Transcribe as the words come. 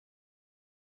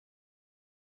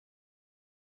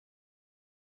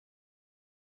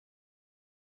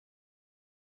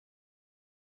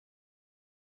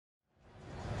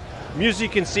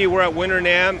MusicUCanSee, we're at Winter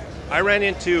NAMM. I ran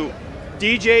into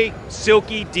DJ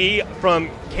Silky D from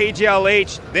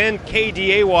KJLH, then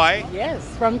KDAY. Yes,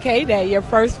 from K-Day, your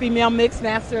first female mix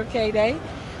master of K-Day.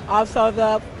 Also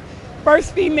the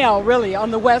first female, really,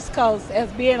 on the West Coast as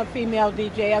being a female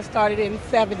DJ. I started in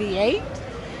 '78.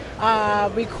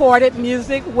 Recorded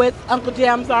music with Uncle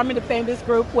Jam's Army, the famous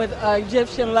group with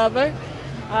Egyptian Lover.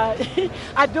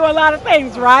 I do a lot of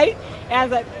things, right?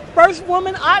 As a first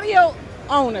woman audio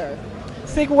owner.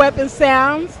 Secret Weapon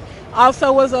Sounds.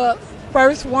 Also was a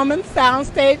first woman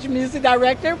soundstage music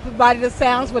director. Provided the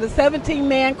sounds with a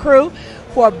 17-man crew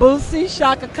for Boosie,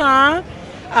 Shaka Khan,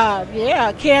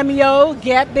 Cameo,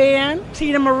 Gap Band,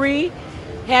 Tina Marie.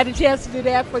 Had a chance to do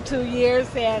that for 2 years,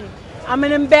 and I'm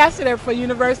an ambassador for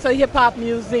Universal Hip Hop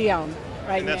Museum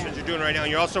right now. And that's what you're doing right now.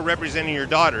 And you're also representing your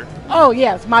daughter. Oh,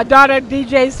 yes. My daughter,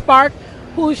 DJ Spark,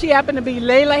 who she happened to be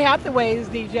Layla Hathaway's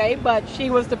DJ, but she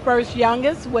was the first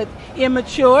youngest with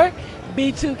Immature,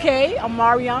 B2K,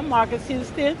 Amarion, Marcus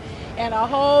Houston, and a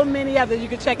whole many others. You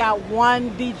can check out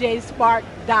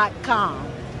onedjspark.com.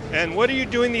 And what are you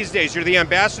doing these days? You're the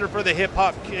ambassador for the hip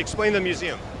hop. Explain the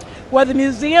museum. Well, the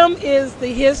museum is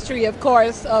the history, of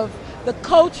course, of the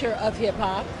culture of hip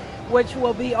hop, which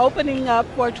will be opening up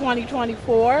for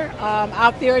 2024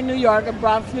 out there in New York, in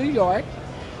Bronx, New York.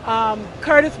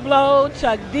 Curtis Blow,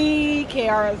 Chuck D,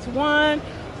 KRS-One,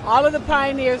 all of the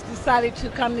pioneers decided to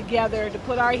come together to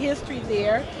put our history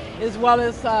there, as well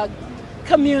as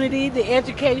community, the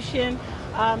education,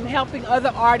 helping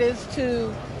other artists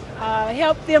to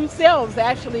help themselves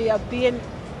actually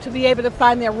to be able to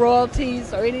find their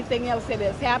royalties or anything else that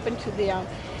has happened to them,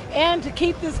 and to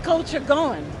keep this culture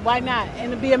going. Why not? And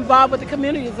to be involved with the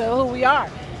communities of who we are.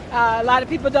 A lot of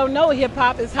people don't know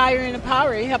hip-hop is higher and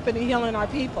empowering, helping and healing our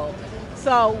people.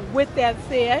 So with that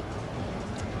said,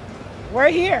 we're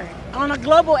here on a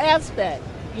global aspect.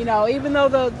 You know, even though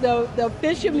the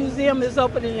official museum is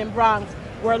opening in Bronx,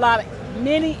 we're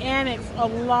many annex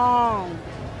along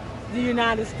the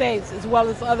United States as well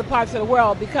as other parts of the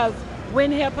world, because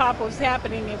when hip-hop was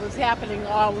happening, it was happening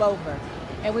all over.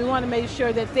 And we want to make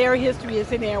sure that their history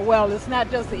is in there. Well, it's not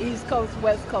just the East Coast,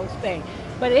 West Coast thing.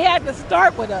 But it had to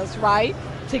start with us, right,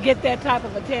 to get that type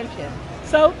of attention.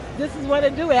 So this is what I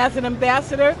do. As an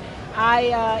ambassador,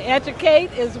 I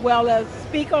educate as well as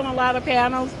speak on a lot of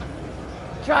panels,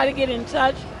 try to get in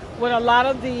touch with a lot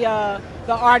of the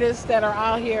artists that are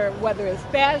out here, whether it's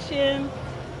fashion,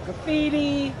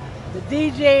 graffiti, the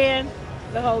DJing,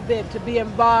 the whole bit, to be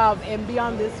involved and be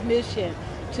on this mission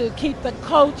to keep the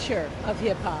culture of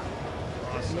hip-hop.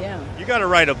 Awesome. Yeah. You got to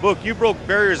write a book. You broke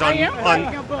barriers on... I am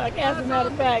writing a book, as a matter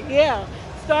of fact, yeah.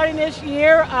 Starting this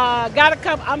year, got a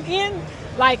couple, I'm in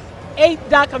like 8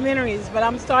 documentaries, but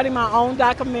I'm starting my own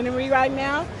documentary right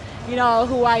now, you know,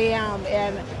 who I am,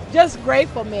 and just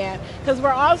grateful, man, because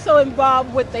we're also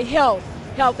involved with the health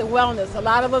and wellness. A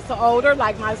lot of us are older,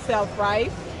 like myself, right?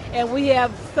 And we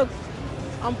have,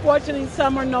 unfortunately,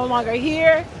 some are no longer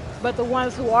here, but the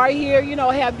ones who are here, you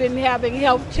know, have been having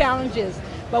health challenges.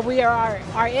 But we are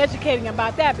educating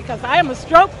about that, because I am a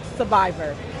stroke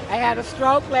survivor. I had a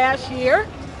stroke last year.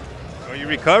 So you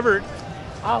recovered.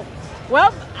 Oh,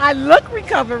 well, I look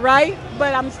recovered, right?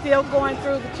 But I'm still going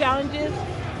through the challenges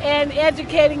and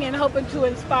educating and hoping to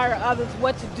inspire others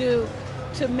what to do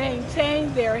to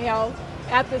maintain their health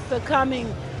after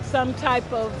succumbing some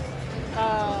type of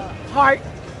heart,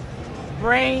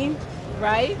 brain,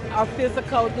 right, or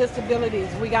physical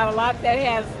disabilities. We got a lot that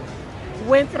has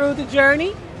went through the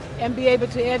journey, and be able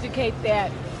to educate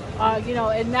that, you know,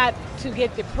 and not to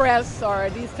get depressed or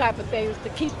these type of things, to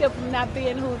keep them from not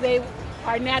being who they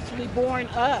are naturally born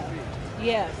of.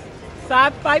 Yes. So I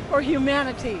fight for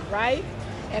humanity, right?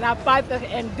 And I fight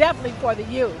and definitely for the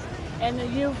youth. And the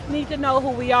youth need to know who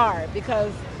we are,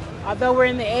 because although we're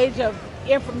in the age of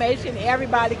information,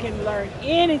 everybody can learn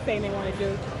anything they want to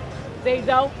do. They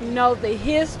don't know the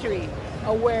history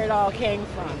of where it all came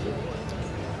from.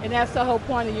 And that's the whole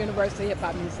point of Universal Hip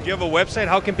Hop Museum. Do you have a website?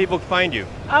 How can people find you?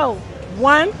 Oh,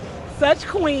 One Such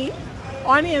Queen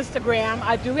on Instagram.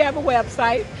 I do have a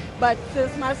website, but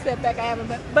since my setback, I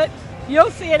haven't. But you'll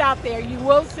see it out there. You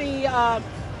will see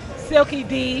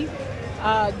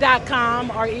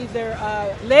SilkyD.com or either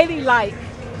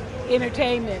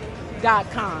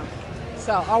LadyLikeEntertainment.com.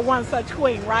 So, or One Such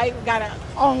Queen, right? We gotta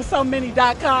own so many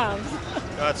 .coms.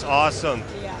 That's awesome.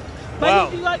 Yeah. But wow.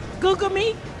 if you like, Google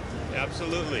me.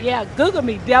 Absolutely. Yeah, Google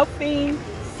me, Delphine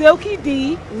Silky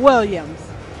D. Williams.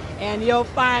 And you'll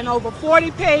find over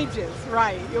 40 pages,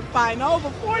 right? You'll find over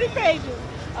 40 pages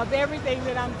of everything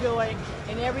that I'm doing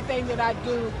and everything that I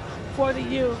do for the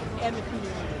youth and the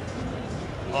community.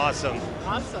 Awesome.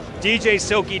 Awesome. DJ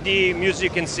Silky D, Music You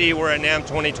Can See. We're at NAMM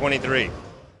 2023.